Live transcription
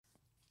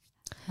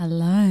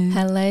Hello.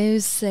 Hello,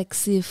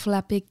 sexy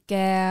flappy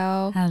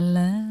gal.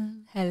 Hello.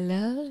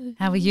 Hello.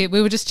 How are you?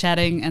 We were just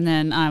chatting and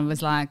then I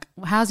was like,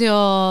 how's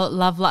your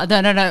love life?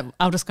 No.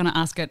 I'm just going to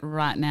ask it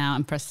right now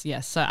and press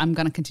yes. So I'm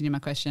going to continue my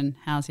question.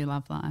 How's your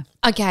love life?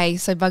 Okay,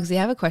 so Bugsy,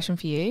 I have a question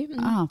for you.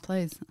 Oh,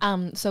 please.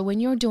 So when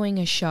you're doing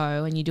a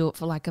show and you do it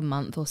for like a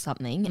month or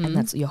something and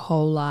that's your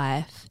whole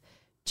life,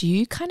 do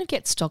you kind of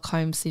get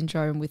Stockholm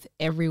syndrome with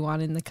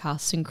everyone in the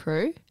cast and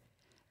crew?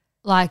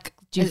 Like,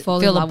 Do you fall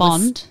feel in a love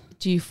bond?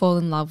 Do you fall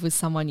in love with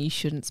someone you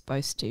shouldn't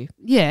supposed to?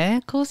 Yeah,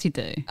 of course you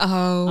do.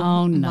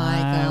 Oh no. my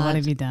God. What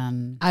have you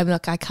done? I'm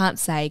like, I can't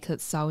say because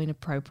it's so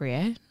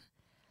inappropriate,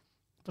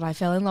 but I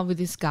fell in love with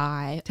this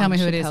guy. Tell on me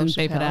who it is Chappelle and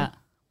beep it Chappelle. out.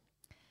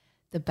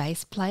 The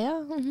bass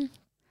player.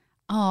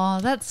 Oh,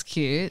 that's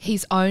cute.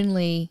 He's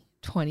only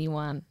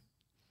 21,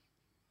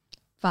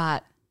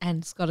 and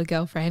he's got a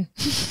girlfriend.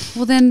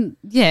 Well, then,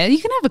 yeah, you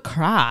can have a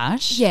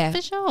crush. Yeah,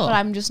 for sure. But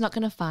I'm just not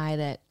going to fight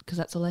it because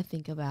that's all I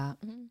think about.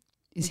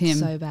 Is It's him.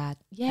 so bad.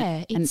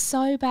 Yeah, And- it's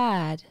so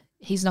bad.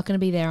 He's not going to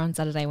be there on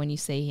Saturday when you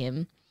see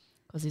him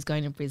because he's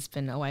going to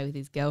Brisbane away with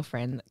his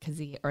girlfriend because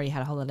he already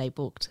had a holiday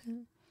booked.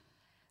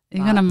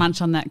 You're going to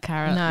munch on that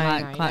carrot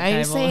like No. Clark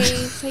Gable.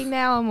 See,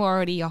 now I'm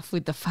already off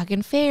with the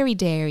fucking fairy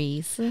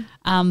dairies.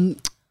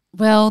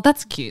 Well,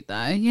 that's cute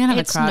though. You can have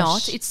It's a crush.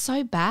 not. It's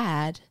so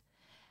bad.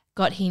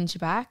 Got Hinge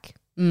back.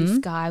 This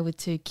guy with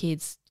 2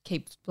 kids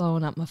keeps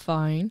blowing up my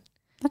phone.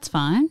 That's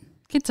fine.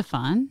 Kids are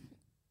fine.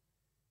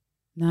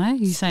 No,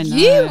 you say no.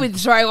 You would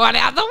throw one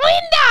out the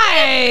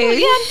window.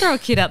 Yeah, I'd throw a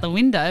kid out the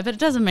window, but it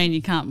doesn't mean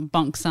you can't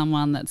bonk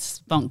someone that's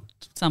bonked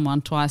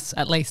someone twice,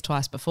 at least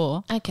twice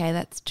before. Okay,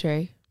 that's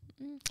true.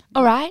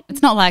 All right.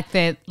 It's not like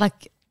they're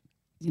like,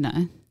 you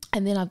know.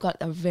 And then I've got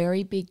a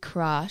very big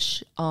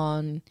crush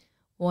on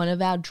one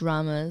of our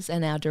drummers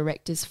and our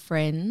director's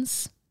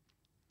friends,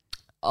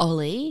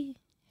 Ollie,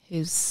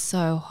 who's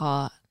so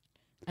hot.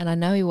 And I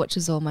know he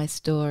watches all my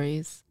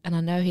stories. And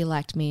I know he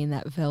liked me in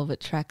that velvet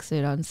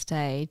tracksuit on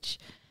stage.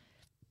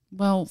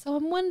 Well, So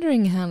I'm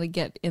wondering how to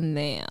get in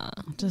there.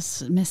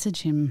 just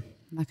message him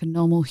like a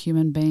normal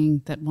human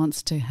being that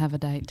wants to have a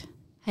date.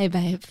 Hey,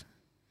 babe,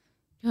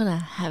 you want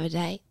to have a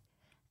date?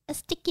 A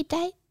sticky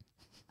date?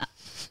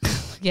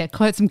 Yeah,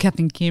 quote some Kath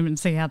and Kim and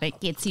see how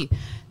that gets you.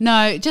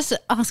 No, just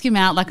ask him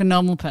out like a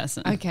normal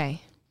person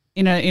Okay.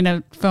 in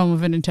a form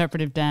of an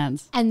interpretive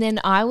dance. And then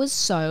I was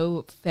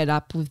so fed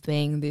up with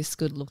being this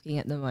good looking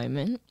at the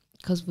moment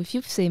because if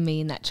you've seen me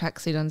in that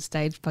tracksuit on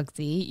stage,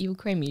 Bugsy, you'll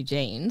cream your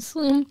jeans.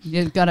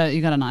 You got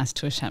a nice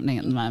tush happening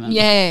at the moment.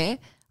 Yeah.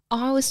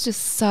 I was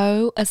just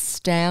so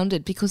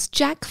astounded because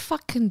Jack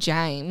fucking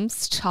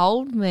James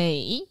told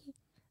me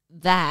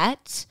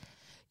that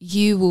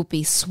you will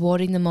be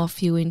swatting them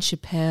off you in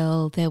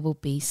Chappelle. There will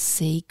be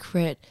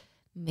secret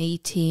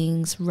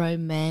meetings,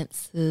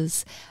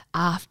 romances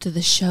after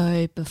the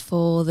show,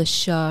 before the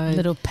show.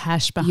 Little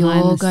pash behind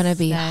You're the going to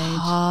be stage.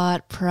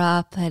 hot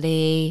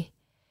property.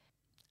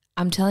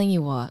 I'm telling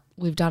you what,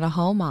 we've done a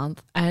whole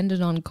month and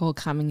an encore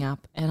coming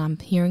up and I'm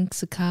hearing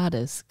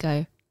cicadas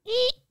go,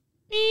 eek,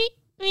 eek,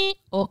 eek.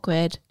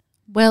 Awkward.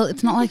 Well,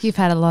 it's not like you've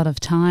had a lot of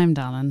time,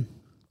 darling.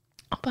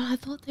 But I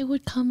thought they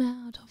would come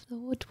out of the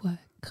woodwork.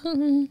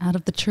 Out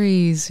of the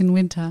trees in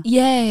winter.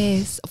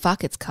 Yes.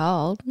 Fuck, it's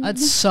cold.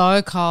 It's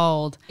so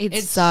cold.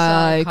 It's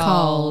so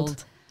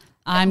cold.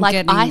 I'm like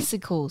getting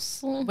icicles.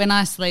 when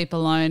I sleep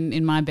alone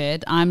in my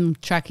bed, I'm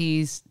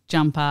trackies,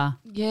 jumper.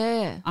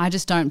 Yeah. I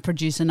just don't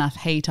produce enough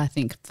heat, I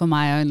think, for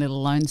my own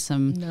little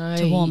lonesome No,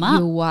 to warm up.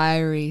 you're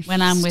wiry.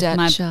 When I'm with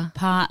my stature.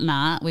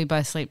 partner, we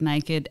both sleep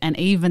naked. And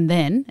even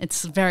then,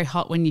 it's very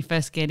hot when you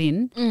first get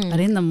in. But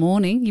in the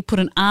morning, you put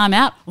an arm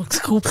out,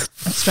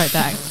 straight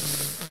back.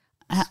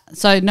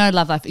 So no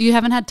love life. You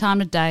haven't had time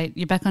to date.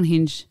 You're back on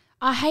Hinge.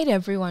 I hate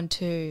everyone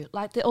too.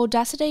 Like the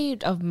audacity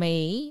of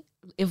me,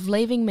 of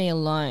leaving me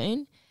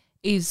alone,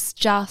 is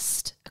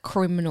just a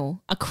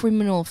criminal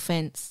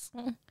offence.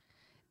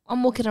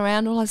 I'm walking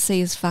around, all I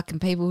see is fucking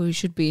people who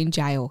should be in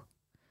jail.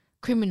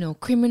 Criminal.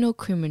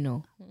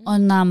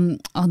 On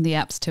the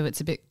apps too,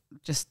 it's a bit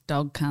just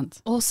dog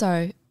cunts.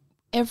 Also,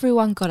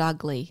 everyone got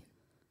ugly.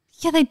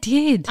 Yeah, they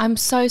did. I'm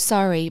so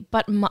sorry,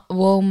 but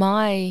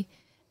my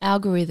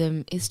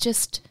algorithm is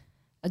just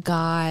a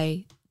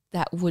guy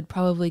that would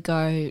probably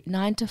go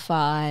 9 to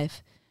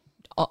 5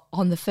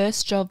 on the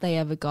first job they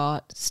ever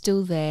got,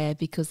 still there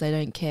because they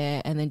don't care,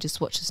 and then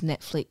just watches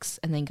Netflix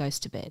and then goes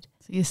to bed.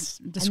 You're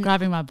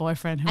describing my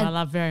boyfriend, who I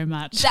love very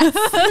much.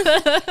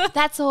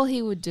 That's all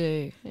he would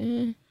do.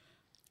 And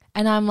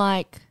I'm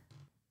like,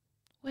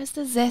 where's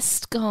the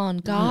zest gone,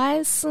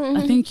 guys?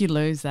 I think you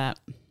lose that.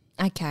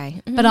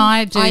 Okay. But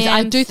I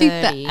am do think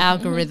that 30.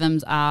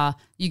 algorithms are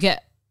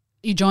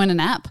you join an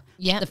app.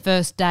 Yep. The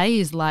first day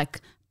is like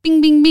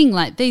bing, bing, bing.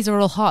 Like these are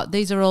all hot.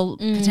 These are all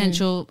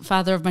potential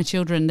father of my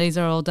children. These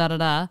are all da da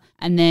da.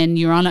 And then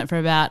you're on it for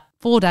about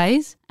 4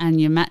 days and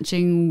you're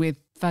matching with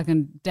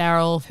fucking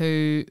Daryl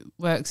who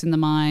works in the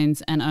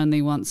mines and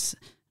only wants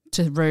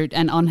to root.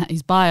 And on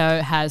his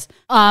bio has,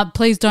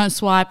 please don't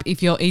swipe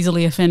if you're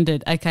easily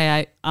offended,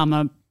 aka I'm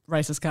a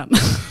racist cunt.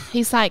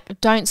 He's like,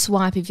 don't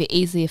swipe if you're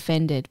easily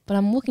offended, but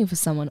I'm looking for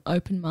someone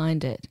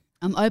open-minded.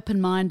 I'm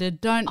open-minded.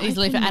 Don't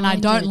easily offend, and I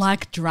don't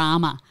like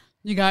drama.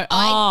 You go,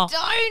 I don't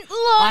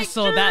like I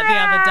saw that the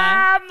other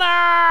day.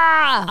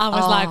 I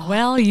was like,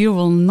 well, you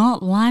will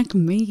not like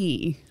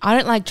me. I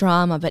don't like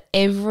drama, but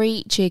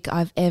every chick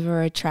I've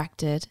ever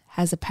attracted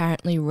has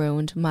apparently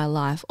ruined my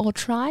life or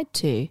tried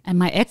to. And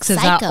my exes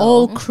Psycho. are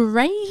all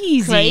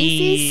crazy.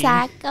 Crazy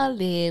psycho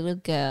little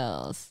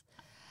girls.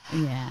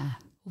 Yeah.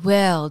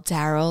 Well,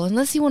 Daryl,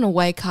 unless you want to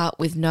wake up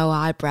with no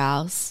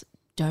eyebrows,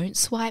 don't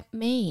swipe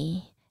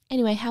me.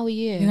 Anyway, how are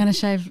you? You're going to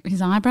shave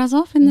his eyebrows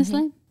off in this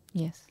lane?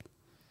 Yes.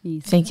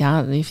 Yes.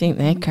 You think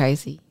they're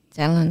crazy,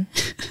 Dylan?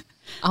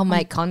 I'll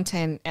make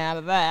content out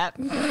of that.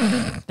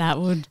 That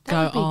would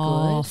go would be good.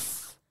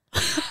 off.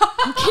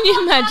 Can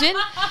you imagine?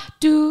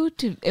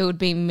 It would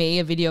be me,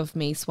 a video of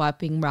me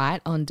swiping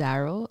right on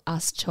Daryl,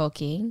 us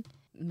talking,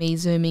 me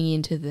zooming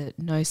into the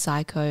no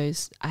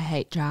psychos, I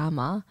hate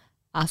drama,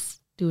 us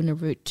doing a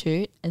root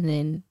toot, and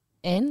then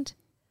end.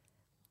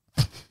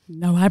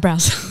 No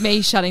eyebrows.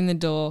 Me shutting the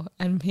door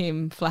and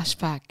him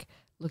flashback,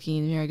 looking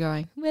in the mirror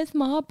going, where's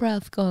my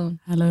eyebrows gone?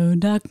 Hello,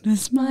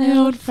 darkness, my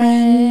old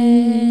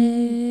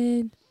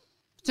friend.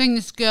 Seeing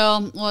this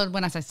girl, well,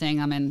 when I say seeing,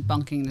 I mean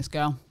bonking this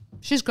girl.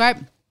 She's great.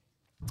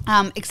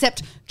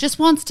 Except just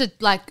wants to,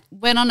 like,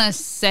 went on a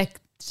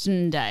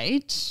second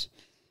date.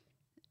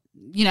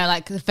 You know,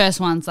 like the first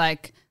one's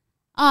like,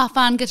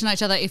 fun, get to know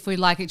each other if we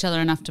like each other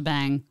enough to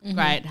bang.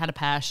 Great, had a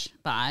pash,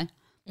 bye.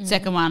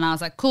 Second one, I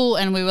was like, cool.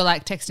 And we were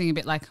like texting a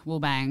bit like, we'll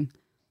bang.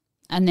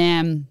 And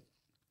then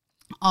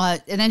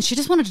she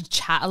just wanted to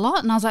chat a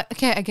lot. And I was like,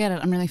 okay, I get it.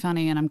 I'm really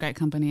funny and I'm great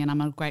company and I'm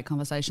a great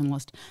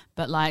conversationalist.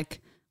 But like,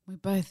 we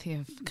both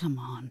here, come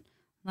on.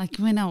 Like,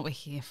 we know what we're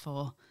here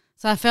for.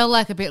 So I felt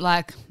like a bit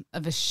like I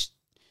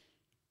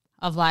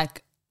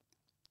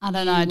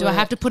don't know, do I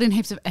have to put in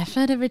heaps of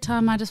effort every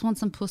time I just want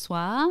some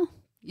poussoir?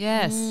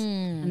 Yes.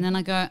 And then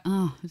I go,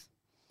 am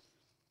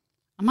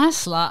I a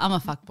slut? I'm a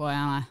fuckboy,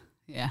 aren't I?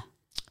 Yeah.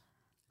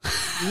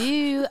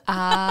 You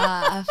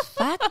are a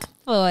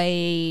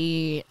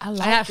fuckboy. I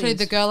like Actually,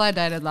 this. the girl I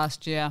dated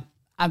last year,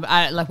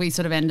 I we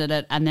sort of ended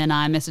it, and then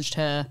I messaged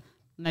her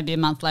maybe a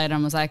month later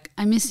and was like,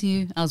 I miss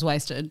you. I was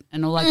wasted.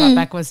 And all I got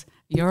back was,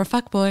 you're a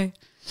fuckboy.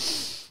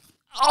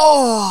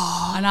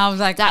 Oh. And I was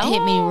like, That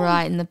hit me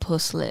right in the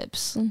puss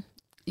lips.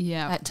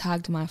 Yeah. That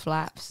tugged my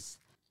flaps.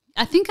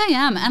 I think I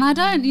am. And I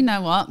don't, you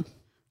know what?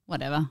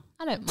 Whatever.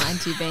 I don't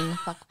mind you being a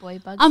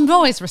fuckboy, Bugs. I'm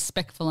always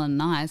respectful and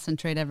nice and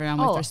treat everyone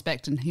with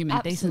respect and human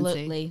decency.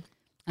 Absolutely.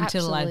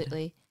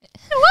 Absolutely.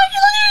 Why are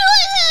you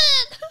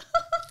looking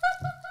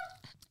at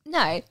me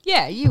No,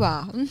 yeah, you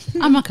are. like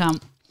that? I'm a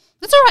cunt.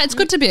 It's all right. It's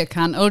good to be a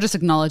cunt or just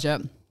acknowledge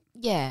it.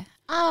 Yeah.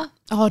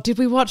 Oh, did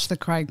we watch the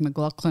Craig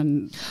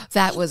McLachlan?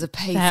 That was a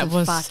piece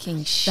of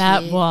fucking shit.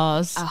 That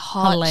was a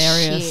hot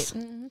hilarious.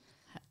 shit.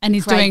 And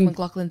he's Craig doing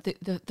McLachlan,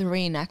 the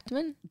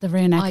reenactment.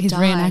 he's died.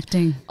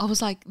 reenacting. I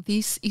was like,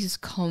 this is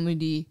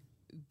comedy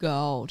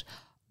gold.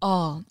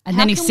 Oh, And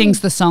then he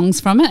sings the songs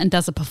from it and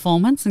does a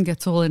performance and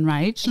gets all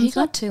enraged. He And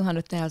stuff. got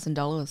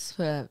 $200,000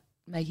 for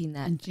making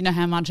that. And do you know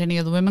how much any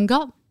of the women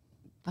got?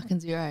 Fucking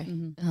zero.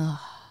 Ugh.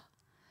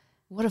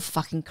 What a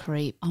fucking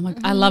creep. Oh my!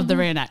 I love the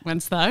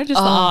reenactments though. Just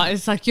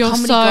it's like you're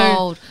Comedy so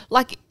gold.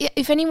 Like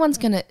if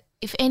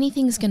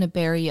anything's gonna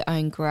bury your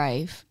own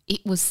grave,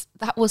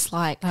 that was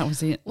like That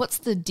was it. What's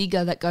the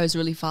digger that goes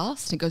really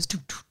fast? It goes doo,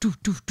 doo, doo,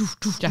 doo, doo,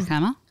 doo.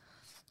 Jackhammer.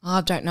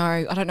 I don't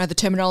know. I don't know the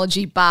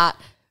terminology, but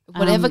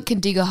whatever can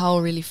dig a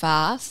hole really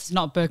fast. It's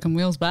not Burke and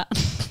Wheels bat.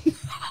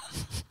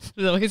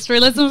 Little history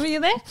lesson for you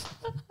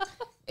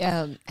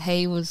there.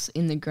 He was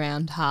in the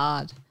ground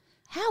hard.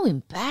 How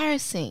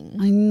embarrassing.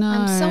 I know.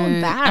 I'm so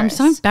embarrassed. I'm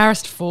so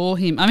embarrassed for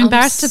him. I'm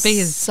embarrassed to be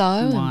his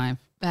wife.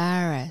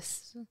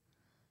 Embarrassed. Are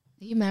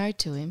you married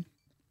to him?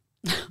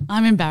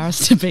 I'm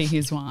embarrassed to be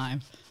his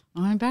wife.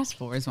 I'm embarrassed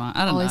for his wife.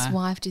 I don't know. His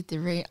wife did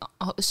it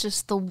was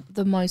just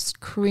the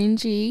most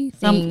cringy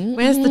thing.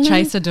 Where's the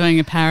Chaser doing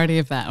a parody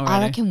of that already? I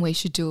reckon we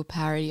should do a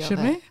parody Should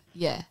of it. we?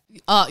 Yeah.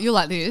 Oh, you're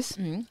like this.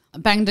 I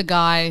banged a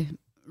guy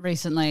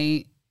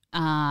recently,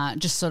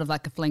 just sort of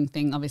like a fling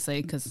thing,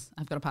 obviously, because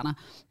I've got a partner.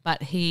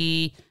 But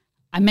I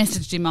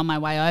messaged him on my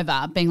way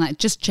over being like,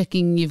 just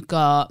checking you've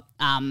got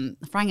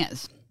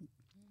frangers,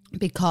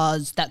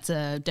 because that's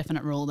a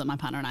definite rule that my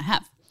partner and I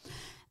have.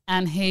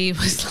 And he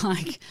was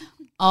like,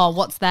 oh,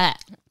 what's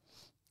that?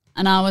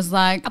 And I was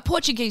like, A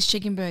Portuguese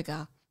chicken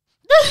burger.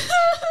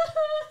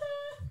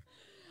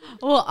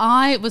 well,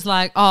 I was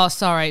like, oh,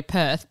 sorry,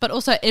 Perth. But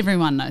also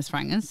everyone knows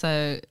frangers.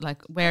 So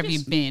like, where have you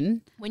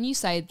been? When you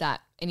say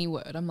that, any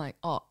word, I'm like,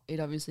 oh, it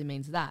obviously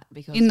means that.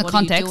 Because In the what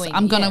are you context, doing?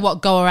 I'm going to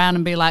go around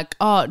and be like,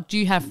 oh, do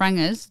you have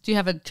frangers? Do you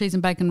have a cheese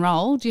and bacon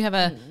roll? Do you have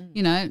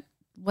a,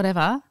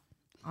 whatever?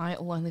 I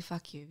will only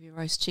fuck you if you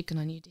roast chicken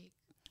on your dick.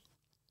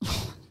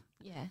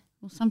 Yeah,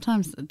 Well,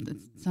 sometimes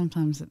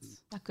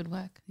it's, that could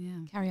work. yeah.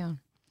 Carry on.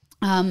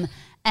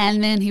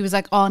 And then he was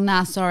like, oh,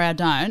 nah, sorry, I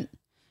don't.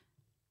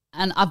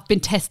 And I've been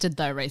tested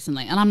though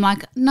recently. And I'm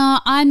like, no,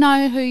 I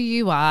know who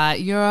you are.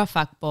 You're a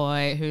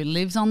fuckboy who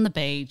lives on the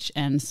beach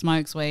and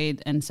smokes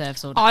weed and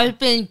surfs all day. I've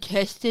been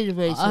tested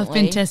recently. I've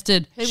been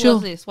tested. Who Sure.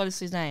 was this? What is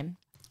his name?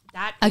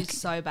 That is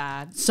so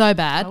bad. So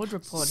bad. I would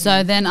report So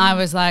him. then I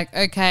was like,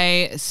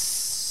 okay,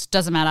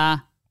 doesn't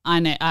matter. I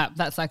know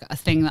that's like a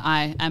thing that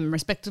I am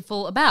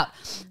respectful about.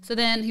 So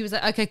then he was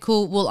like, okay,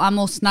 cool. Well, I'm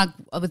all snug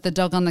with the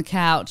dog on the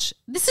couch.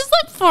 This is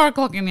like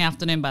 4:00 in the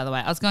afternoon, by the way.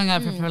 I was going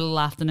over for a little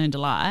afternoon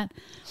delight.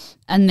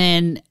 And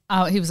then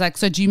he was like,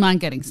 so do you mind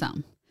getting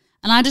some?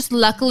 And I just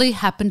luckily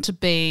happened to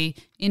be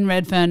in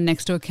Redfern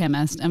next to a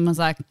chemist and was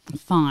like,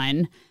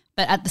 fine.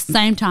 But at the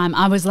same time,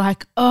 I was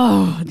like,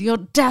 oh, the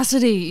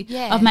audacity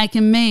of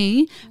making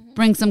me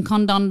bring some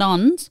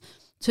condondons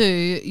to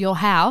your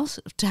house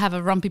to have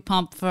a rumpy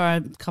pump for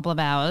a couple of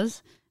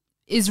hours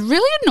is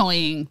really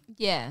annoying.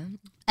 Yeah.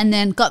 And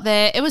then got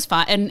there. It was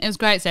fine. And it was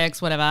great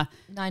sex, whatever.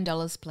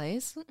 $9,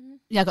 please.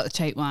 Yeah, I got the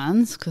cheap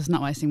ones because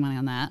not wasting money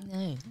on that.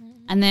 No.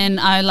 And then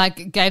I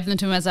like gave them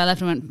to him as I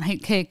left and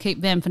went, hey,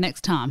 keep them for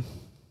next time.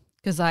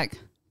 Because like,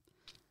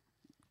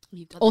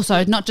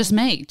 also not just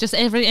me, just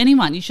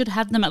anyone. You should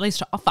have them at least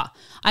to offer.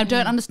 I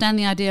don't understand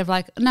the idea of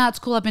like, no, it's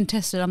cool, I've been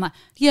tested. I'm like,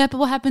 yeah, but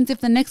what happens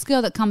if the next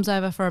girl that comes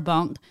over for a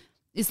bonk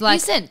is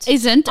like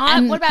isn't?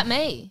 And what about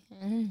me?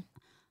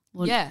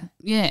 well, Yeah.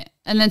 yeah.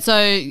 And then so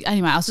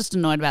anyway, I was just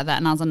annoyed about that,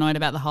 and I was annoyed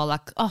about the whole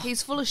like, oh,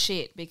 He's full of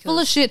shit because full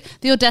of shit,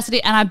 the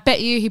audacity. And I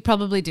bet you he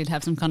probably did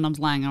have some condoms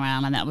lying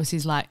around, and that was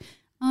his like,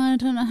 oh, I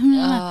don't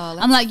know.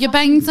 I'm like, you're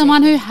banging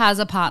someone who has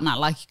a partner.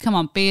 Like, come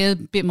on, be a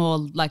bit more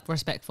like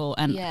respectful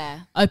and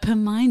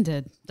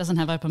open-minded. Doesn't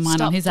have open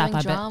mind on his app,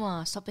 I bet.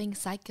 Drama. Stop being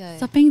psycho.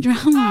 Stop being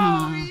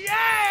drama.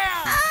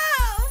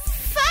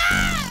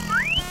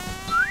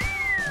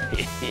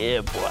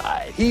 Yeah,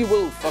 boy. He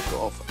will fuck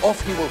off.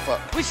 Off he will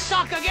fuck. We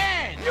suck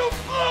again! You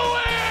blew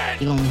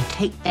it! You gonna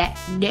take that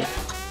dick?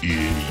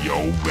 In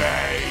your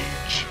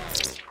rage.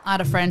 I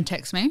had a friend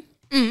text me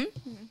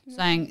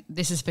saying,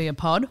 this is for your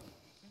pod.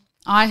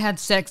 I had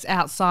sex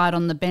outside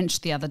on the bench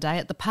the other day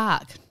at the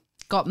park.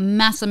 Got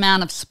mass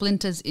amount of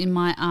splinters in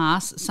my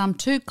ass, some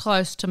too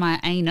close to my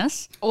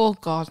anus. Oh,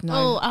 God,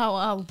 no.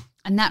 Oh.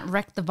 And that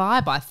wrecked the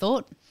vibe, I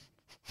thought.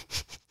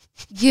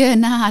 Yeah,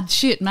 nah,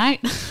 shit,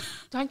 mate.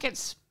 Don't get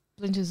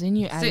splinters in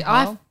you, See,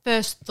 I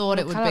first thought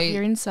it would cut be up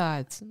your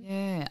insides.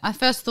 Yeah, I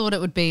first thought it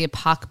would be a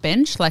park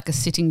bench, like a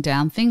sitting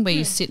down thing where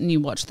you sit and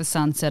you watch the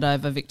sunset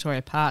over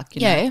Victoria Park.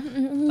 You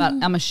know? But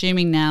I'm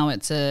assuming now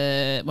it's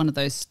one of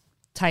those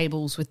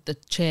tables with the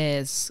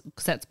chairs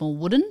because that's more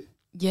wooden.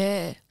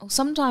 Yeah. Well,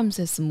 sometimes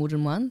there's some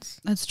wooden ones.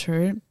 That's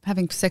true.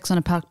 Having sex on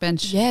a park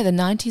bench. Yeah, the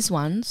 90s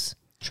ones.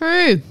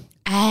 True.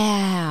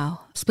 Ow.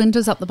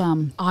 Splinters up the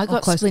bum. I Or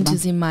got close to the bum.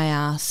 splinters in my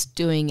ass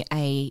doing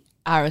a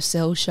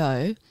RSL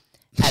show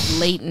at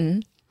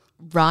Leeton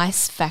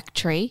Rice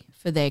Factory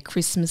for their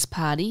Christmas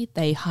party.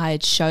 They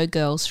hired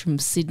showgirls from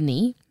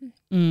Sydney.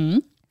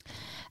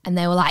 And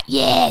they were like,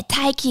 yeah,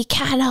 take your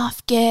cunt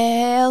off,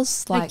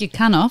 girls. Take your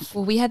cunt off.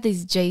 Well, we had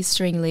these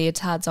G-string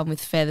leotards on with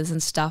feathers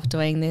and stuff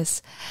doing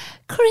this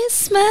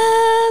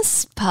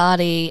Christmas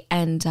party.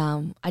 And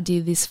I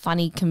did this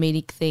funny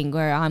comedic thing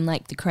where I'm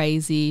like the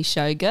crazy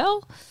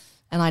showgirl.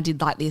 And I did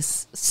like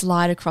this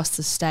slide across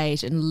the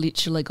stage and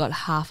literally got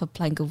half a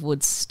plank of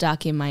wood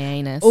stuck in my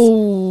anus.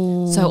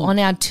 Oh. So on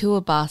our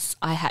tour bus,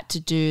 I had to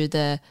do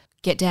the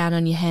get down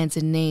on your hands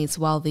and knees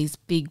while these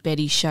big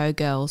Betty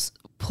showgirls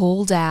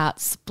pulled out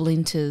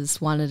splinters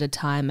one at a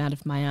time out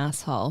of my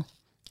asshole.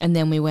 And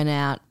then we went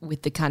out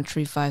with the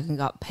country folk and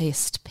got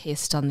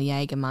pissed on the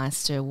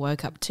Jägermeister.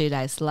 Woke up 2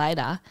 days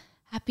later.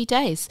 Happy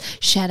days.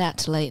 Shout out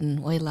to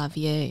Leeton. We love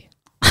you.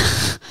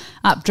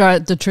 Up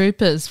drove the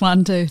troopers.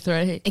 1, 2,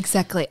 3.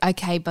 Exactly.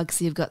 Okay,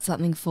 Bugsy, I've got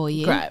something for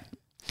you. Great.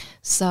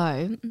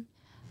 So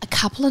a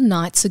couple of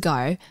nights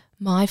ago,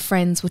 my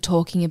friends were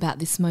talking about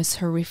this most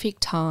horrific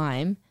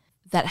time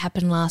that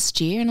happened last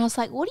year. And I was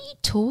like, what are you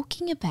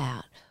talking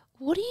about?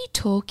 What are you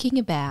talking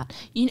about?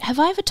 Have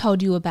I ever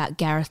told you about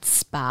Gareth's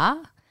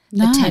Spa?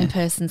 No. The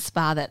 10-person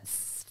spa that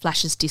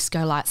flashes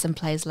disco lights and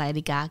plays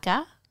Lady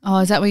Gaga? Oh,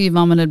 is that where you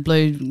vomited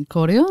blue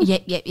cordial?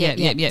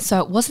 Yep. So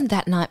it wasn't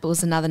that night, but it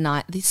was another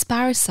night. This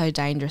spa is so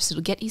dangerous.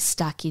 It'll get you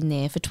stuck in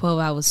there for 12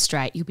 hours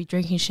straight. You'll be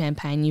drinking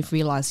champagne. You've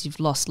realised you've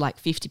lost like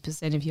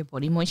 50% of your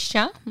body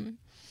moisture.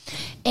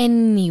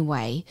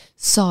 Anyway,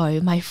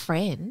 so my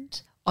friend,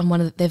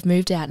 they've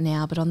moved out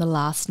now, but on the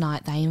last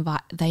night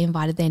they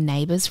invited their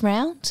neighbours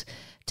round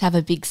to have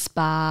a big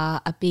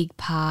spa, a big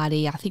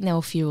party. I think there were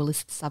a few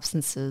illicit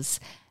substances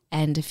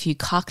and a few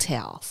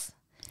cocktails.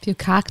 A few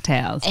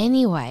cocktails.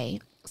 Anyway,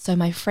 so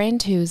my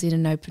friend who was in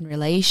an open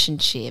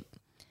relationship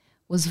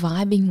was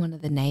vibing one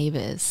of the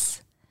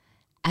neighbours,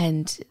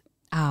 and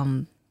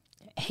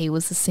he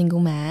was a single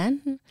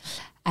man,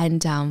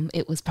 and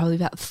it was probably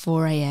about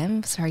 4 a.m.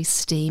 It was very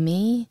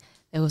steamy.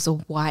 There was a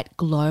white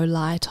glow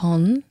light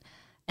on,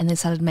 and they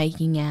started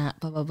making out,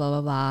 blah, blah, blah,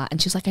 blah, blah.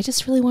 And she was like, I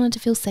just really wanted to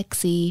feel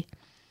sexy.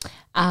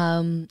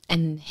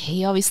 And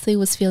he obviously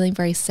was feeling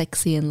very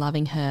sexy and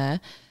loving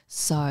her,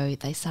 so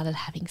they started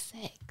having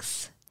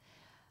sex.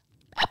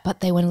 but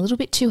they went a little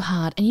bit too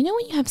hard. And you know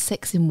when you have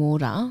sex in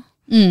water,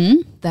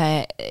 Mm.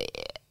 the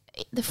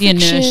The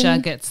friction, inertia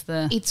gets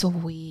the. it's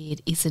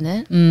weird, isn't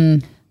it?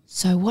 Mm.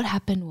 So what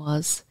happened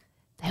was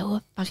they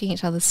were fucking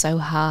each other so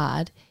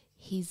hard,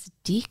 his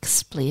dick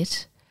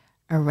split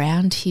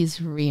around his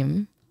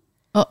rim.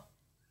 Oh.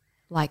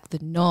 Like the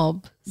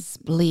knob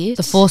split.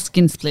 The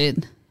foreskin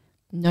split.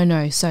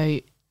 No. So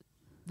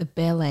the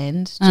bell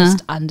end,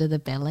 just under the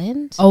bell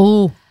end.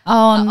 Oh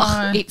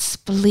no! It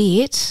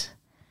split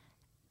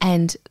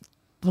and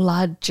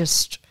blood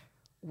just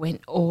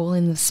went all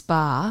in the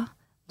spa.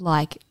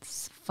 Like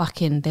it's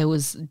fucking, there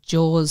was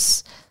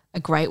Jaws, a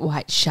great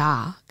white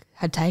shark,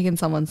 had taken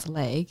someone's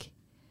leg.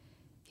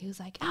 He was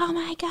like, oh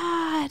my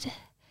God.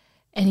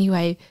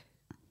 Anyway,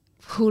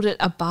 pulled it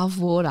above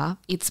water.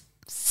 It's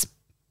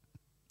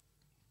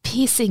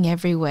pissing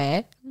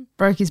everywhere.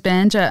 Broke his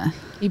banjo.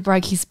 He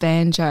broke his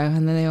banjo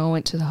and then they all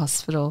went to the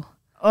hospital.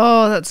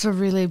 Oh, that's a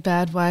really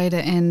bad way to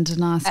end a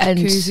nice And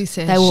jacuzzi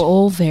session. they were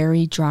all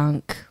very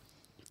drunk.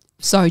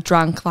 So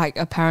drunk, like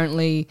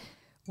apparently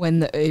when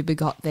the Uber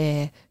got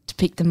there to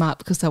pick them up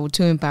because they were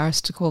too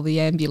embarrassed to call the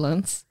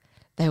ambulance,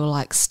 they were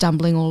like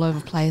stumbling all over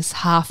the place,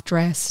 half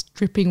dressed,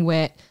 dripping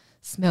wet,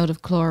 smelled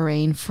of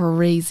chlorine,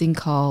 freezing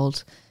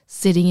cold,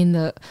 sitting in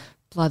the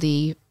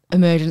bloody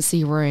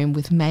emergency room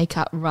with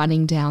makeup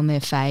running down their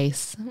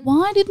face.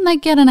 Why didn't they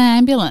get an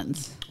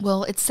ambulance?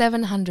 Well, it's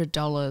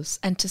 $700,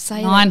 and to say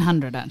that,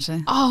 900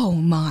 actually. oh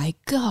my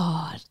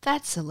God,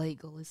 that's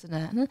illegal, isn't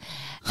it? And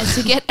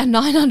to get a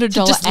 $900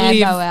 just ammo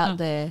live. out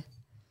there.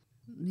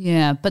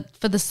 Yeah, but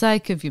for the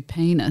sake of your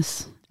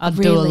penis, I'd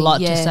do a lot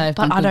to save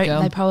but my I good don't.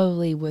 girl. They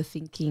probably were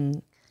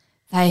thinking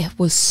they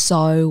were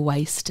so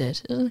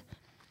wasted,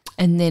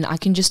 and then I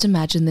can just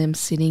imagine them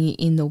sitting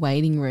in the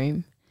waiting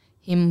room,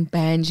 him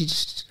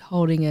bandaged,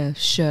 holding a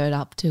shirt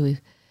up to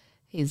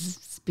his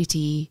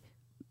spitty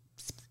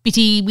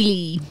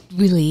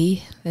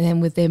willy, and then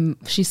with them,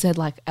 she said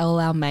like all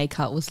our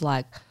makeup was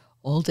like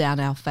all down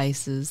our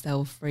faces. They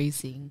were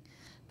freezing.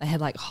 They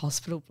had like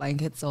hospital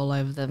blankets all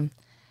over them.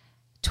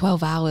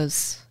 12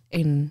 hours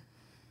in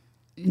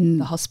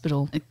the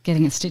hospital.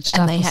 Getting it stitched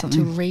And up they or had something.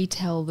 to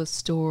retell the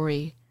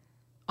story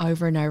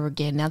over and over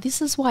again. Now,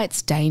 this is why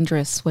it's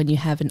dangerous when you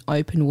have an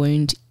open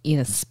wound in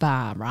a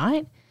spa,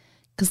 right?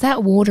 Because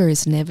that water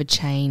is never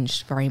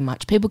changed very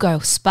much. People go,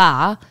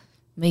 spa,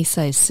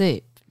 miso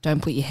soup.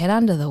 Don't put your head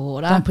under the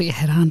water. Don't put your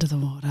head under the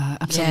water.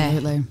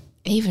 Absolutely.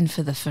 Even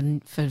for the for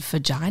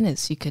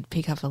vaginas, you could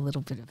pick up a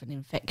little bit of an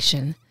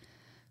infection.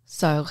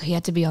 So he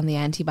had to be on the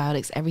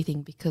antibiotics,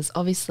 everything, because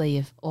obviously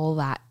if all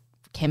that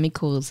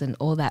chemicals and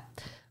all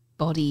that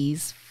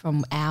bodies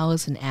from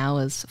hours and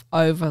hours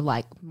over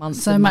like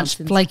months So and much months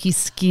and flaky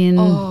skin.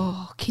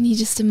 Oh, can you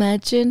just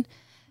imagine?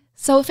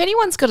 So if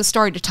anyone's got a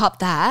story to top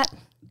that,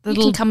 you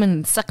can come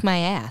and suck my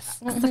ass.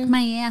 Suck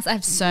my ass. I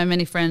have so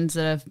many friends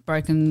that have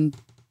broken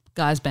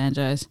guys'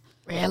 banjos.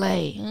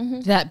 Really?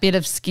 Mm-hmm. That bit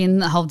of skin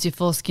that holds your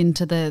foreskin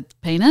to the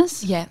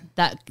penis, Yeah.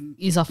 that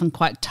is often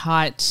quite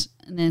tight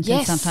and then can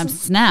Yes. sometimes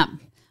snap.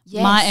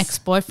 Yes. My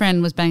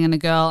ex-boyfriend was banging a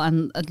girl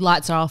and the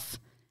lights are off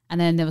and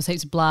then there was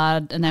heaps of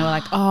blood and they were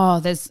like,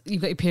 oh,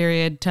 you've got your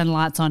period, turn the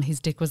lights on. His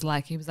dick was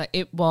like, it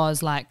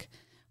was like,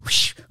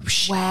 whoosh,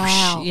 whoosh,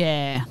 Wow. whoosh.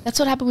 Yeah. That's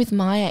what happened with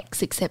my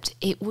ex, except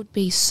it would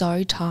be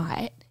so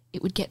tight.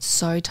 It would get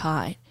so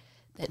tight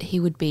that it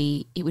would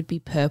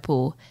be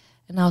purple.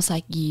 And I was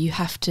like, you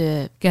have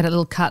to, Get a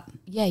little cut.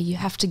 yeah, you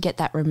have to get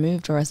that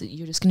removed or else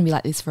you're just going to be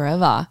like this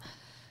forever.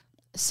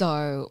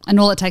 So, And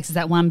all it takes is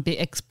that one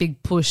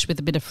big push with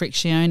a bit of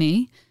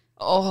frictione.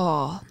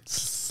 oh,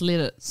 Slit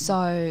it.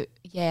 so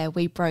yeah,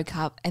 we broke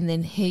up and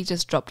then he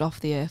just dropped off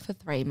the earth for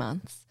 3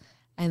 months.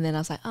 And then I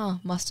was like, oh,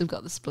 must have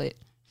got the split.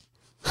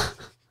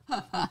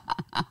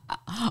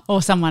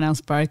 Or someone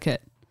else broke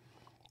it.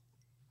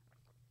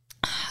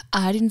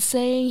 I didn't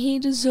say he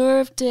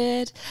deserved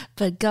it,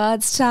 but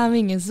God's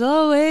timing is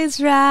always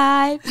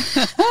right.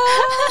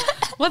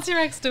 What's your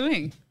ex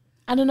doing?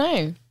 I don't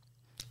know.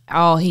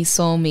 Oh, he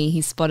saw me.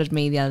 He spotted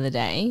me the other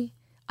day.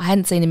 I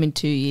hadn't seen him in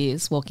 2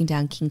 years walking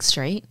down King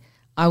Street.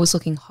 I was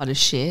looking hot as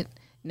shit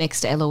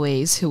next to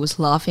Eloise, who was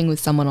laughing with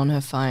someone on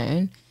her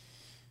phone.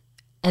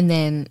 And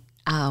then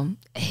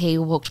he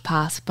walked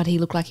past, but he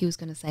looked like he was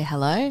going to say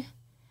hello.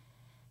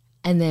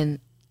 And then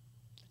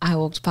I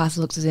walked past,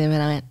 looked at him,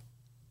 and I went,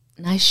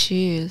 nice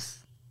shoes.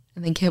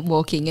 And then kept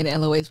walking, and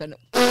Eloise went,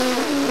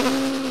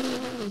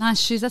 Nice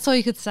shoes. That's all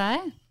you could say?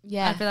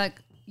 yeah. I'd be like,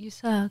 you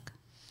suck.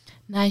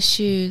 Nice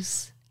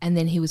shoes. And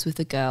then he was with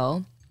a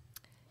girl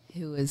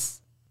who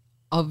was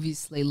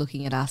obviously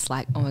looking at us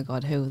like, oh my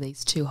God, who are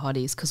these two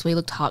hotties? Because we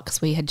looked hot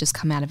because we had just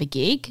come out of a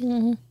gig.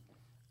 Mm-hmm.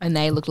 And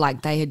they looked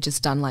like they had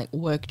just done like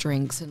work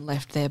drinks and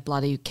left their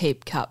bloody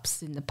keep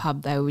cups in the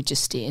pub they were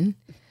just in.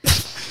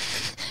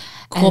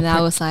 And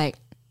I was like,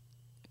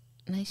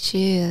 nice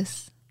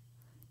shoes.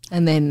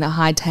 And then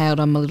I hightailed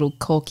on my little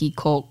corky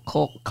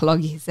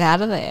cloggies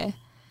out of there.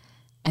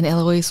 And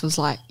Eloise was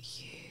like,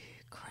 you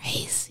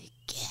crazy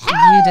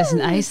gal. You just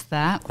ace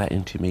that. That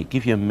into me.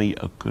 Give your meat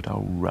a good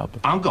old rub.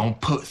 I'm gonna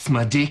put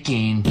my dick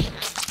in.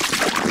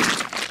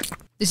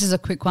 This is a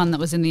quick one that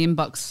was in the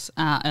inbox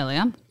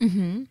earlier.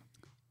 Mm-hmm.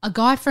 A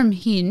guy from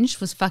Hinge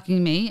was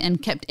fucking me and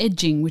kept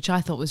edging, which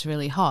I thought was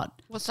really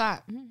hot. What's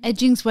that?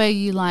 Edging's where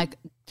you like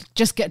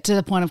just get to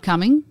the point of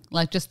coming,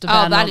 like just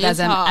about an that is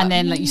orgasm, hot. and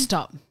then like you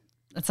stop.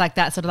 It's like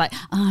that sort of like,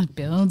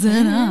 build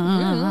it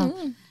up.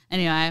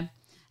 Anyway,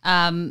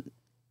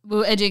 we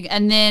were edging,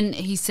 and then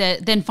he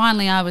said, then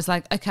finally I was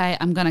like, okay,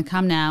 I'm going to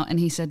come now. And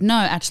he said, no,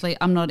 actually,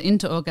 I'm not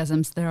into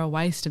orgasms. They're a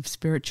waste of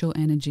spiritual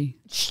energy.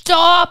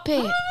 Stop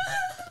it.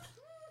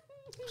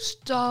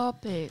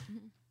 Stop it.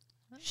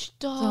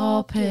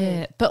 Stop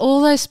it. But all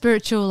those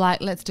spiritual,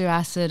 like, let's do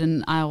acid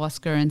and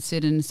ayahuasca and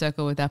sit in a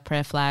circle with our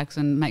prayer flags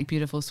and make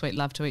beautiful, sweet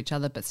love to each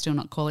other, but still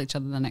not call each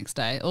other the next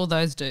day. All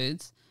those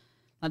dudes,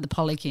 like the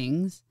Poly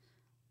Kings,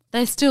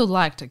 they still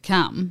like to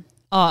come.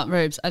 Oh,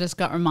 Rubes, I just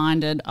got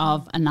reminded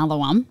of another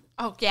one.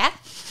 Oh, yeah?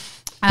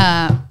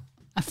 A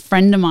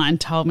friend of mine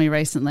told me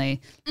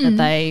recently that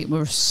they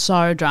were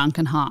so drunk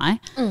and high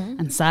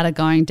and started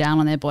going down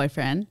on their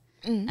boyfriend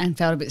and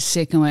felt a bit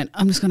sick and went,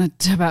 I'm just going to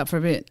tap out for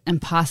a bit, and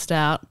passed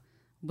out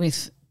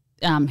with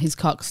his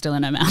cock still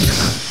in her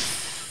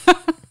mouth.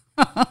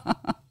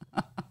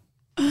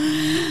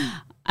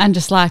 And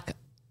just like,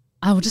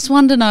 I would just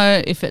want to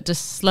know if it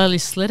just slowly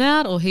slid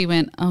out, or he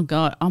went, oh my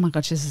God,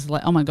 this is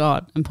like, oh my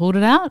God, and pulled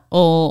it out,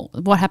 or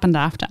what happened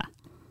after?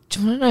 Do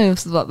you want to know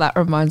what that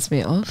reminds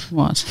me of?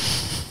 What?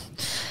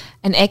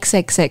 An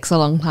XXX a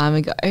long time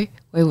ago,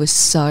 we were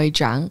so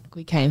drunk,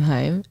 we came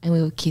home and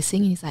we were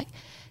kissing, and he's like,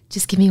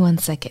 just give me 1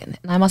 second.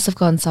 And I must have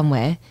gone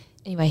somewhere.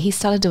 Anyway, he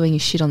started doing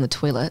his shit on the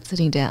toilet,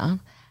 sitting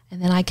down,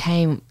 and then I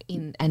came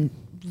in and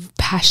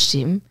pashed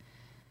him.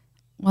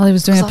 While he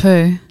was doing a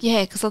poo?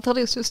 Yeah, because I thought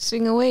he was just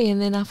doing a wee,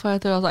 and then after I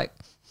thought, I was like,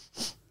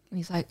 and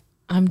he's like,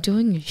 I'm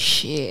doing a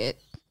shit.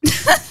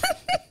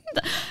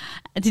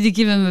 Did you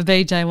give him a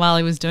BJ while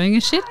he was doing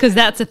his shit? Because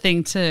that's a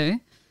thing too.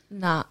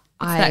 Nah,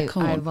 that I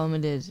called?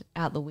 vomited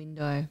out the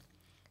window,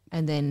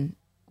 and then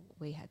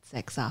we had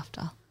sex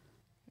after.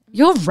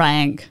 You're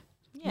rank.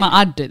 Well,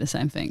 I'd do the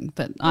same thing,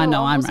 but I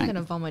know I I'm wasn't rank.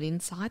 going to vomit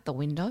inside the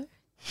window.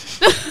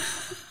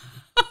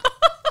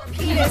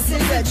 Penis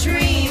is a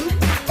dream.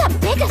 The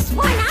biggest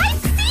one I've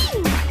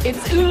seen.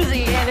 It's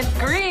oozy and it's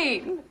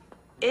green.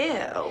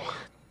 Ew.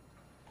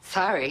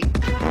 Sorry.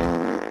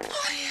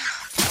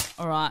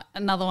 All right,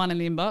 another one in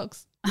the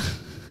inbox.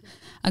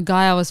 A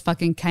guy I was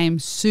fucking came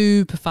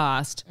super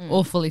fast,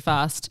 awfully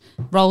fast,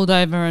 rolled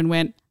over and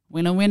went,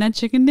 winner, winner,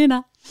 chicken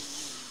dinner.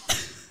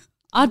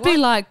 I'd be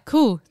like,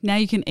 cool, now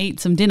you can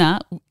eat some dinner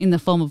in the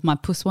form of my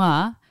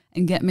poussoir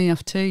and get me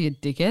off too, you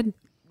dickhead.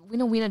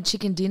 Winner,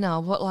 chicken dinner.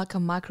 What, like a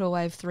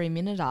microwave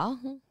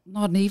 3-minuter?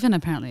 Not even,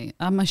 apparently.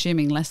 I'm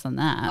assuming less than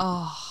that.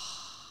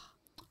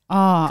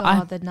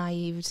 God, the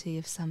naivety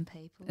of some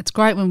people. It's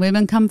great when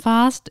women come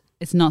fast.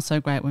 It's not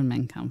so great when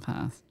men come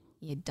fast.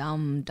 You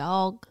dumb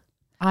dog.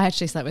 I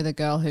actually slept with a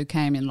girl who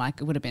came in like,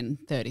 it would have been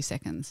 30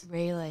 seconds.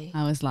 Really?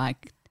 I was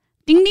like,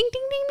 ding, ding,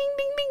 ding, ding, ding,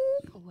 ding,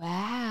 ding.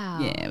 Wow.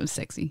 Yeah, it was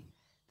sexy.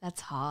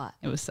 That's hot.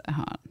 It was so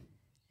hot.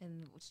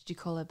 And did you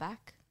call her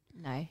back?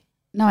 No.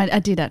 No, I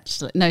did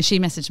actually. No, she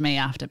messaged me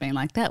after being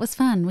like, that was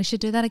fun. We should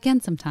do that again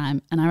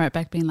sometime. And I wrote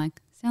back being like,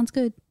 sounds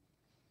good.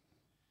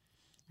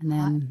 And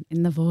then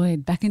in the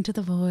void, back into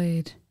the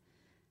void.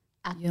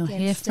 You'll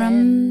hear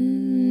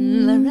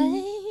from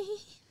Lorraine.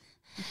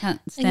 I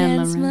can't stand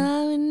Against Lorraine.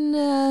 my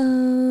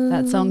window.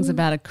 That song's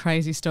about a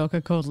crazy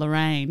stalker called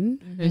Lorraine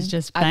who's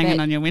just I banging bet-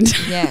 on your window.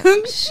 Yeah,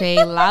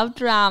 she loved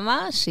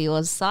drama. She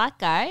was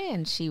psycho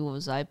and she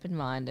was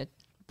open-minded.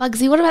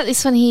 Bugsy, what about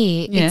this one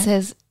here? Yeah. It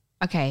says,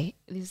 okay,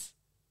 this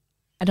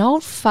an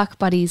old fuck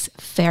buddy's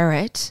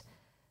ferret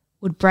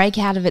would break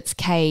out of its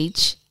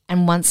cage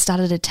and once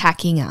started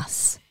attacking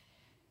us.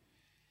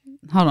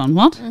 Hold on,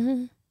 what?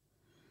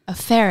 A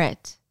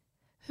ferret.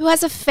 Who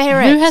has a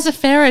ferret? Who has a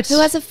ferret? Who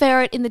has a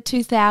ferret in the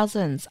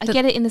 2000s? I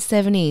get it in the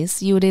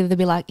 70s. You would either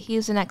be like,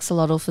 here's an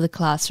axolotl for the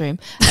classroom,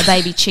 a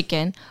baby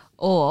chicken,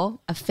 or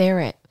a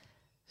ferret.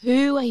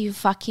 Who are you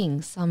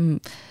fucking? Some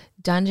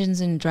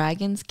Dungeons and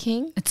Dragons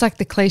king? It's like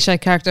the cliche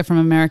character from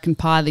American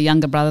Pie, the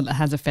younger brother that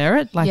has a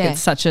ferret. Like Yeah.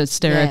 it's such a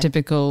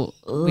stereotypical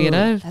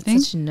weirdo That's thing.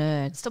 such a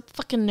nerd. Stop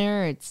fucking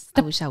nerds.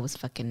 I wish I was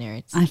fucking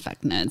nerds. I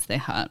fuck nerds, they're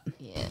hot.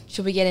 Yeah.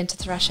 Should we get into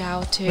Thrush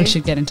Hour too? We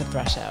should get into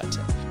Thrush Hour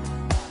too.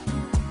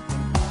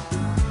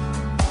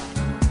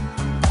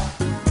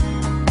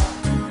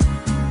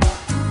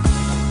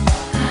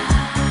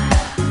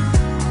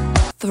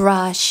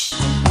 Thrush.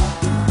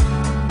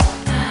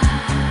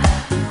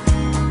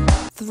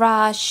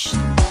 Thrush.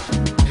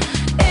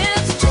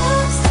 It's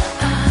just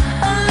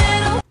a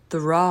little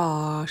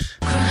Thrush.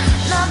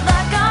 not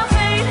like I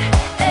fade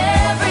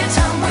every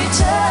time we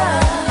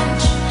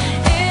touch.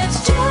 It's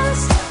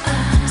just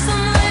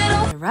some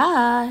little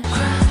Thrush.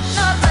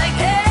 not like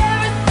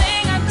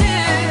everything I do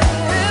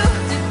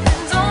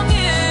depends on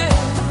you.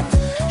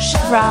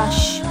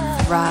 Thrush.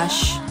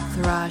 Thrush.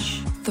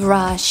 Thrush.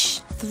 Thrush.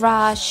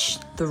 Thrush.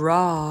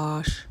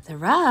 Thrush.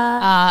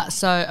 Thrush.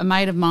 So a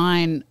mate of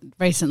mine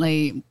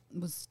recently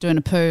was doing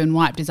a poo and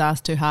wiped his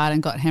ass too hard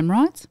and got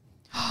hemorrhoids.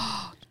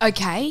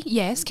 Okay,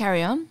 yes,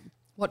 carry on.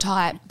 What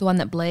type? The one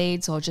that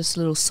bleeds or just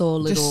little sore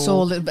little Just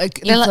sore little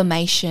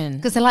inflammation?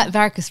 because they're like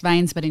varicose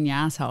veins, but in your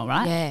asshole,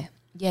 right?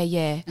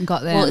 Yeah. And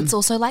got them. Well, it's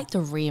also like the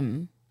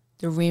rim.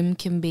 The rim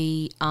can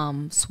be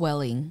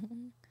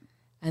swelling,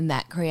 and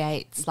that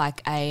creates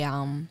like a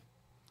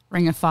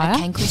Ring of fire.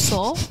 cankle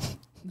sore.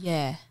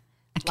 Yeah.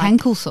 A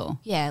cankle sore.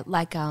 Yeah,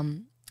 like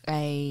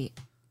a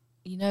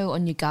you know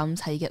on your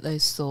gums how you get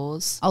those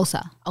sores?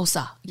 Ulcer.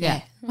 Ulcer.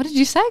 Yeah. What did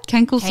you say?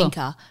 Cankle sore.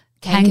 Canker.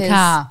 Canker.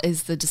 Canker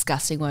is the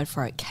disgusting word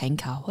for it.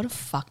 Canker. What a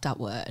fucked up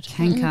word.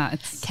 Canker.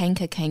 It's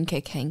Canker,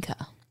 canker, canker.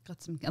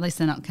 got some. At least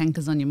they're not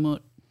cankers on your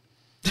moot.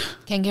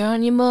 Canker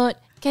on your moot.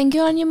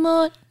 Canker on your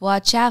moot.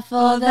 Watch out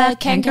for the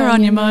canker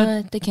on your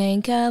moot. The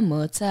canker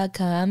moots are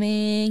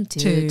coming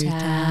to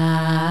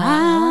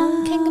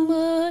town. Canker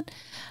moot.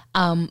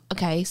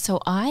 Okay, so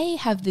I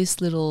have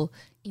this little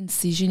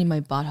incision in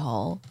my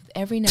butthole.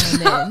 Every now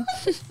and then,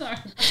 Sorry,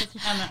 I just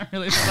found that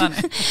really funny.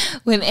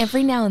 when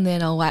every now and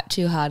then I'll wipe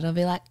too hard and I'll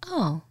be like,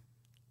 oh,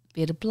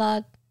 bit of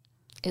blood.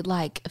 It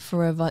like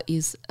forever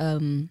is a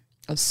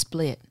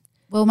split.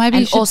 Well, maybe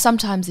you And, should. or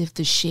sometimes if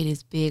the shit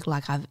is big,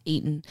 like I've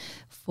eaten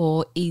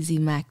 4 Easy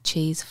Mac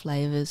cheese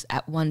flavors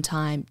at one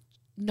time,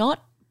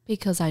 not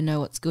because I know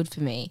what's good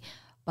for me,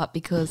 but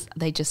because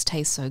they just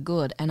taste so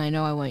good and I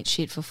know I won't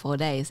shit for 4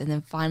 days. And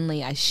then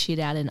finally I shit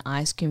out an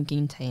ice cream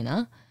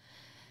container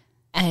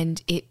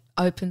and it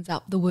opens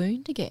up the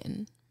wound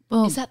again.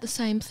 Well- Is that the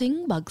same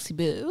thing, Bugsy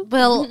Boo?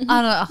 Well,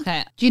 I don't.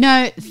 Okay. Do you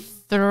know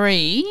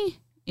 3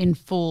 in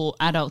 4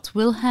 adults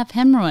will have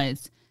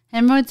hemorrhoids?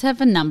 Hemorrhoids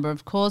have a number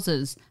of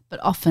causes, but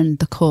often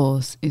the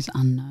cause is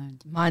unknown.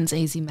 Mine's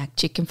Easy Mac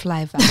chicken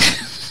flavour.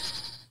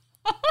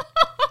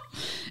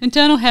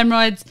 Internal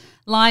hemorrhoids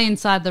lie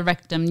inside the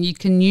rectum. You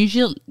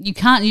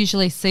can't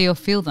usually see or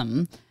feel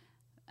them,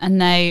 and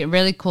they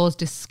rarely cause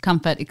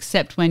discomfort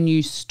except when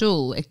you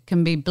stool. It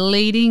can be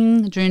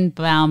bleeding during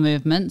bowel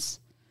movements,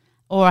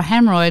 or a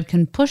hemorrhoid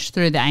can push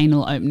through the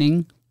anal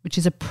opening, which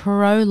is a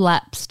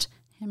prolapsed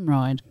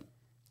hemorrhoid.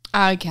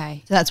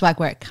 Okay. So that's like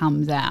where it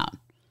comes out.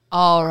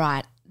 All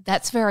right.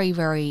 That's very,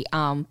 very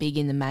big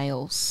in the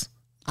males,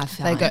 I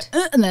They find. go,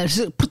 and then it's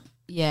just,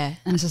 Yeah.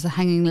 and it's just a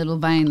hanging little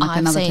vein like I've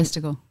another seen-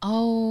 testicle.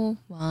 Oh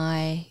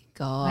my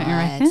God.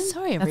 reckon?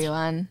 Sorry, That's-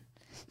 everyone,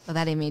 for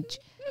that image.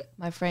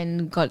 My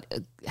friend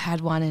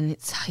had one and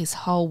his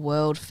whole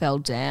world fell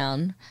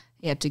down.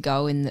 He had to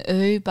go in the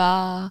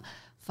Uber,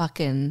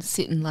 fucking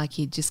sitting like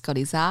he'd just got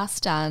his ass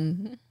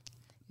done.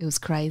 It was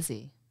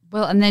crazy.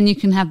 Well, and then you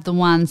can have the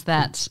ones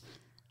that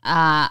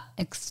are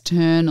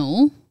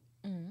external.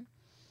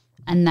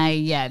 And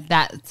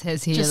that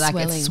says here, Just like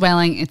swelling. it's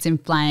swelling, it's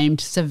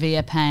inflamed,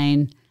 severe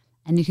pain,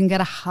 and you can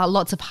get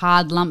lots of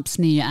hard lumps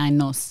near your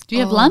anus. Do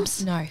you have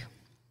lumps No.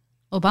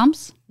 or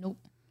bumps? Nope.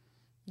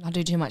 I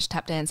do too much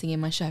tap dancing in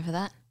my show for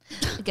that.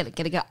 Get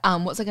it.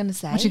 What was I going to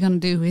say? What you going to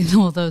do with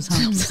all those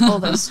humps? All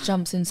those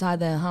jumps inside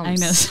the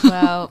humps. Anus.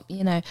 Well,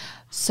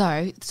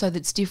 so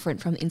that's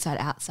different from the inside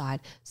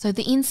outside. So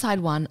the inside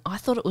one, I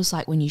thought it was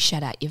like when you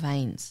shat out your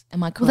veins.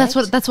 Am I correct?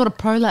 Well, that's what a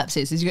prolapse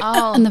is you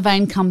go, and the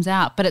vein comes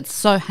out, but it's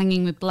so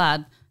hanging with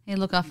blood. Here,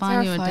 look, I'll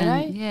find you there a a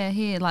photo? Yeah,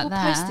 here, like We'll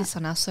that. post this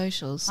on our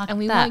socials Like and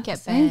we that, won't get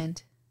see?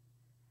 banned.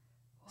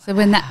 So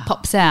when that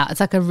pops out, it's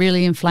like a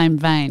really inflamed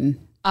vein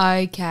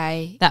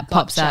Okay. that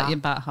pops out gotcha. your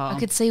butthole. I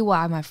could see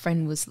why my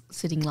friend was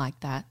sitting like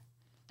that.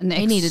 and the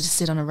He needed to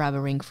sit on a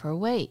rubber ring for a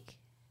week.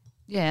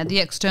 Yeah, the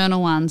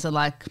external ones are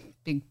like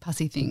big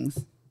pussy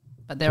things,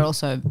 but they're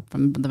also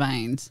from the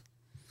veins.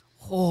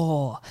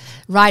 Oh,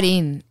 write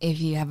in if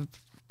you have a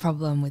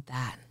problem with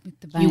that.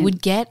 the You vein.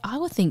 would get, I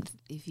would think,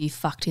 if you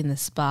fucked in the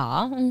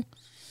spa.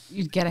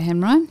 You'd get a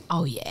hemorrhoid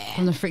Oh, yeah.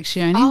 from the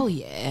frictioning. Oh,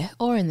 yeah.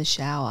 Or in the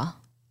shower.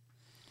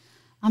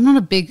 I'm not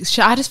a big.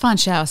 I just find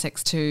shower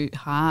sex too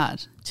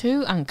hard,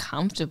 Too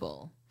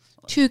uncomfortable.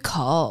 Too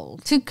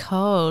cold. too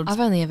cold. I've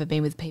only ever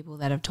been with people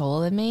that are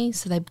taller than me,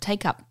 so they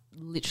take up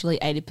literally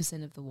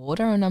 80% of the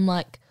water. And I'm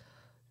like,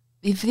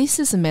 if this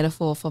is a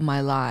metaphor for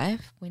my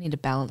life, we need to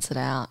balance it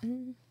out.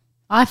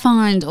 I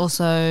find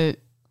also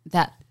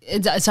that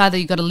it's either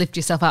you got to lift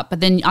yourself up, but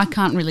then I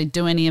can't really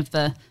do any of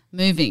the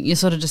moving. You're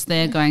sort of just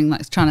there going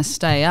like trying to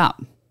stay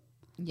up.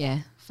 Yeah,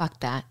 fuck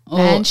that. Or-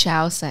 Man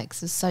shower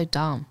sex is so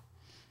dumb.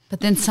 But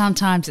then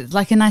sometimes it's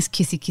like a nice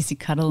kissy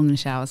cuddle in the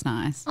shower's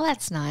nice. Oh,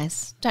 that's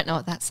nice. Don't know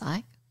what that's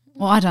like.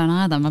 Well, I don't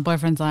either. My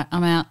boyfriend's like,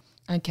 I'm out,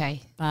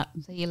 Okay. but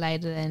See you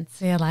later then.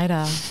 see you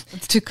later.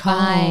 It's too cold.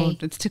 Bye.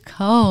 It's too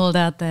cold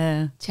out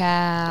there.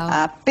 Ciao.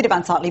 A bit of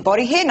unsightly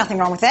body here, nothing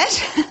wrong with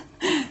that.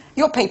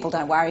 Your people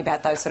don't worry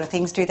about those sort of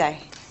things, do they?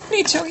 What are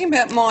you talking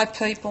about, my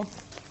people?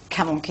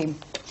 Come on, Kim.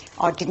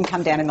 I didn't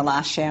come down in the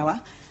last shower.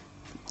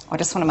 I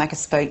just want to make a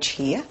speech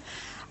here.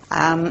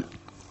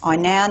 I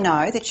now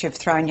know that you've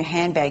thrown your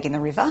handbag in the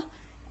river,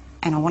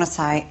 and I want to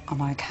say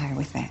I'm okay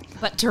with that.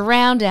 But to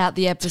round out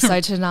the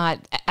episode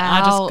tonight, I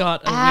just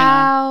got a winner.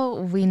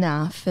 our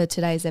winner for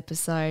today's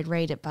episode.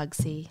 Read it,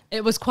 Bugsy.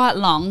 It was quite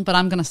long, but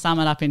I'm going to sum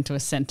it up into a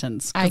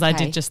sentence because I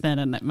Okay. did just then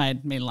and it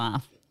made me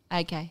laugh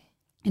Okay.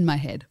 in my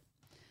head.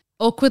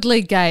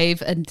 awkwardly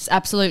gave an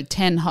absolute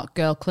 10 hot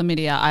girl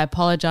chlamydia, I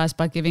apologise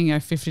by giving her a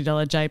 $50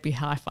 JB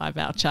Hi-Fi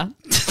voucher.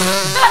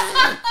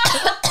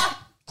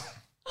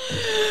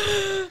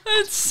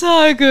 It's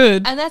so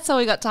good. And that's all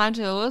we got time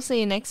to. We'll see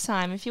you next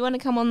time. If you want to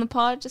come on the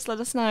pod, just let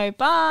us know.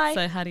 Bye.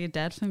 So how do your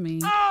dad for me?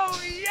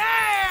 Oh,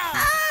 yeah!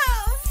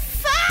 Oh,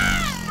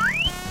 fuck!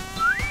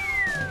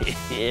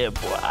 Yeah,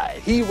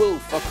 boy. He will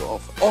fuck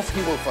off. Off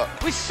he will fuck.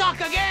 We suck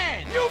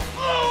again! You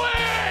blew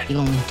it!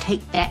 You're gonna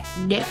take that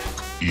dick.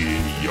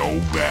 In your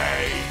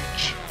bag.